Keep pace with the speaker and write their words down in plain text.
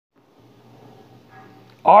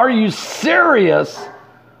Are you serious?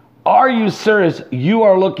 Are you serious? You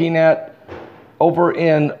are looking at over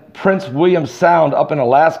in Prince William Sound up in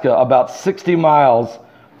Alaska, about 60 miles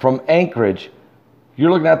from Anchorage.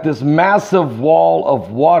 You're looking at this massive wall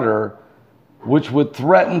of water which would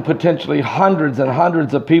threaten potentially hundreds and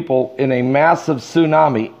hundreds of people in a massive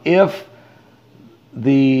tsunami if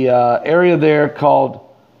the area there called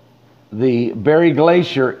the Berry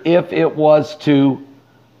Glacier, if it was to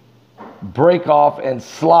break off and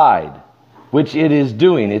slide, which it is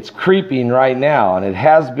doing. It's creeping right now, and it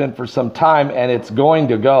has been for some time, and it's going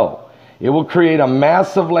to go. It will create a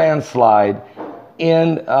massive landslide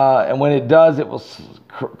and when it does, it will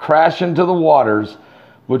crash into the waters,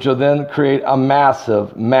 which will then create a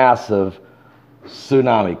massive, massive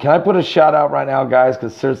tsunami. Can I put a shout out right now, guys?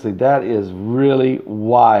 Because seriously, that is really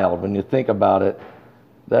wild when you think about it.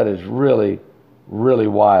 That is really, really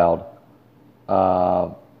wild,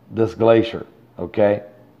 this glacier, okay?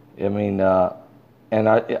 I mean, and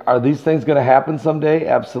are these things going to happen someday?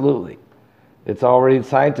 Absolutely. It's already,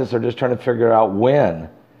 scientists are just trying to figure out when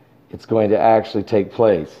it's going to actually take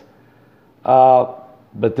place.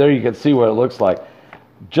 But there you can see what it looks like.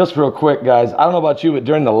 Just real quick, guys, I don't know about you, but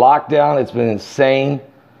during the lockdown, it's been insane.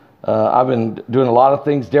 I've been doing a lot of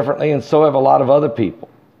things differently, and so have a lot of other people,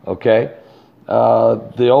 okay?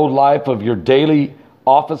 The old life of your daily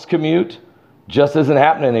office commute just isn't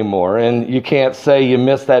happening anymore, and you can't say you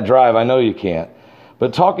missed that drive. I know you can't.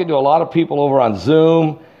 But talking to a lot of people over on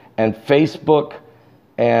Zoom and Facebook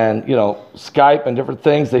and, you know, Skype and different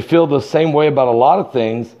things, they feel the same way about a lot of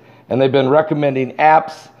things, and they've been recommending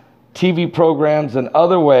apps, TV programs, and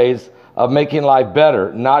other ways of making life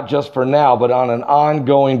better, not just for now, but on an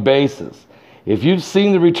ongoing basis. If you've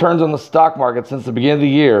seen the returns on the stock market since the beginning of the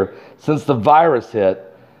year, since the virus hit,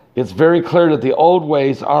 it's very clear that the old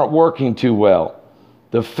ways aren't working too well.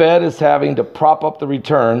 The Fed is having to prop up the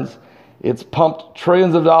returns. It's pumped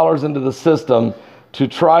trillions of dollars into the system to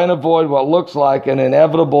try and avoid what looks like an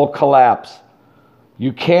inevitable collapse.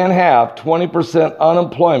 You can't have 20%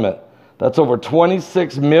 unemployment. That's over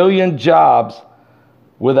 26 million jobs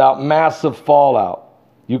without massive fallout.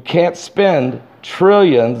 You can't spend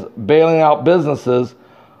trillions bailing out businesses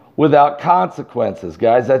without consequences,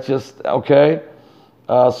 guys. That's just, okay?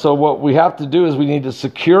 So what we have to do is we need to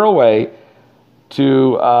secure a way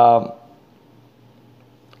to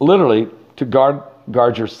literally to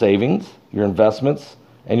guard your savings, your investments,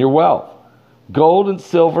 and your wealth. Gold and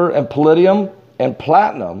silver and palladium and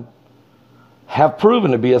platinum have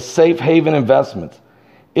proven to be a safe haven investment.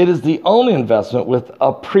 It is the only investment with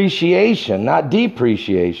appreciation, not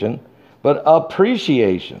depreciation, but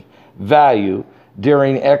appreciation value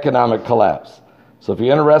during economic collapse. So if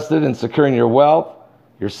you're interested in securing your wealth,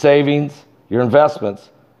 your savings, your investments,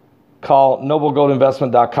 call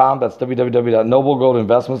noblegoldinvestment.com. That's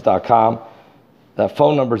www.noblegoldinvestments.com. That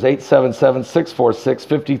phone number is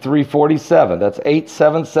 877-646-5347. That's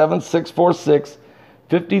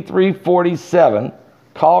 877-646-5347.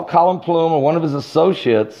 Call Colin Plume or one of his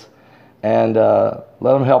associates and let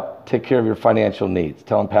them help take care of your financial needs.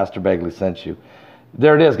 Tell them Pastor Begley sent you.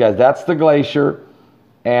 There it is, guys. That's the glacier,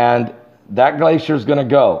 and that glacier is going to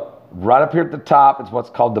go right up here at the top. It's what's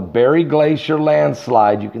called the Berry Glacier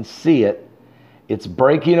landslide. You can see it. It's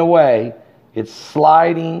breaking away. It's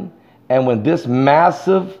sliding. And when this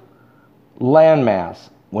massive landmass,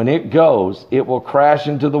 when it goes, it will crash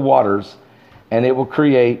into the waters and it will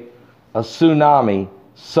create a tsunami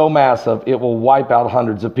so massive it will wipe out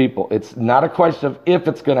hundreds of people. It's not a question of if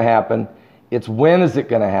it's going to happen. It's when is it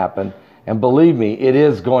going to happen. And believe me, it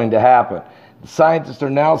is going to happen. The scientists are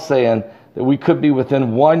now saying that we could be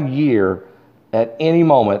within 1 year at any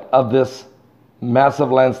moment of this massive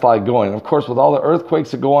landslide going. And of course, with all the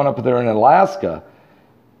earthquakes that go on up there in Alaska,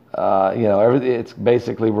 you know, it's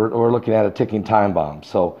basically we're looking at a ticking time bomb.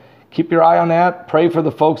 So keep your eye on that. Pray for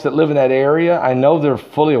the folks that live in that area. I know they're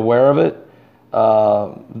fully aware of it.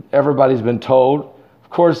 Everybody's been told. Of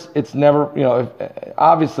course, it's never, you know,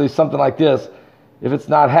 obviously something like this, if it's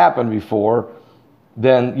not happened before,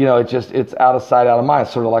 then, you know, it's out of sight, out of mind.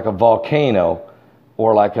 It's sort of like a volcano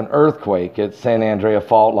or like an earthquake at San Andreas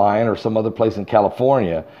Fault Line or some other place in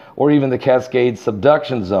California, or even the Cascades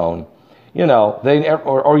subduction zone, you know,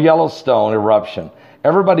 or Yellowstone eruption.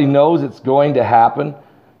 Everybody knows it's going to happen.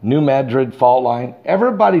 New Madrid Fault Line.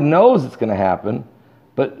 Everybody knows it's going to happen,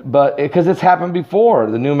 but because it's happened before.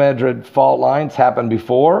 The New Madrid Fault Lines happened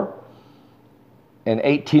before in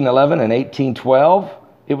 1811 and 1812.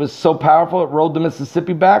 It was so powerful, it rolled the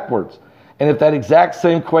Mississippi backwards. And if that exact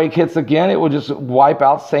same quake hits again, it will just wipe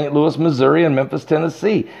out St. Louis, Missouri, and Memphis,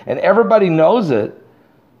 Tennessee. And everybody knows it,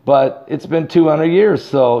 but it's been 200 years.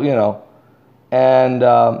 So, you know, And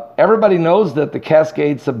everybody knows that the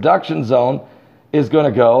Cascade subduction zone is going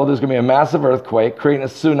to go. There's going to be a massive earthquake, creating a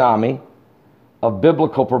tsunami of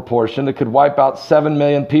biblical proportion that could wipe out 7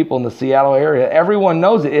 million people in the Seattle area. Everyone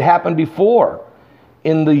knows it. It happened before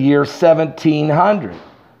in the year 1700.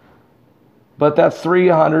 But that's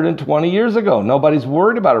 320 years ago. Nobody's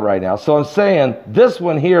worried about it right now. So I'm saying this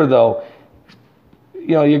one here, though,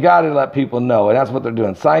 you know, you got to let people know. And that's what they're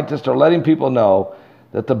doing. Scientists are letting people know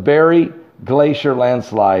that the Berry Glacier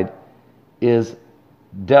landslide is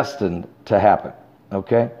destined to happen.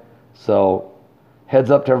 Okay? So heads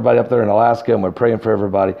up to everybody up there in Alaska, and we're praying for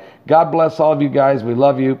everybody. God bless all of you guys. We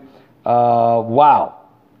love you. Wow.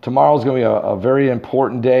 Tomorrow's going to be a very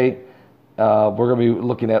important day. We're going to be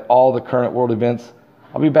looking at all the current world events.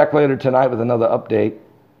 I'll be back later tonight with another update.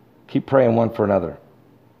 Keep praying one for another.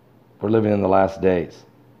 We're living in the last days.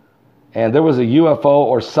 And there was a UFO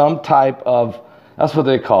or some type of, that's what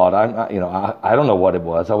they call it. I don't know what it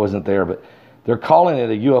was. I wasn't there, but they're calling it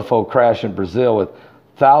a UFO crash in Brazil with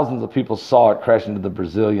thousands of people saw it crash into the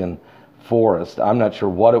Brazilian forest. I'm not sure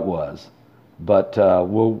what it was, but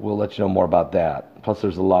we'll let you know more about that. Plus,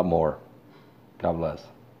 there's a lot more. God bless.